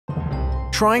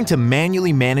Trying to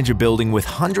manually manage a building with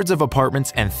hundreds of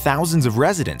apartments and thousands of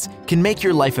residents can make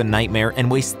your life a nightmare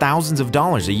and waste thousands of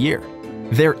dollars a year.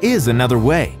 There is another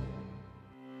way.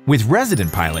 With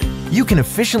Resident Pilot, you can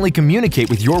efficiently communicate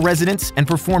with your residents and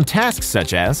perform tasks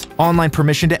such as online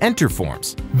permission to enter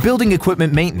forms, building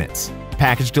equipment maintenance,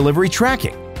 package delivery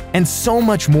tracking, and so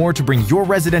much more to bring your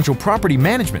residential property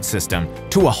management system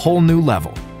to a whole new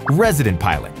level. Resident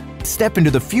Pilot. Step into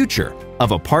the future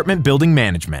of apartment building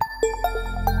management.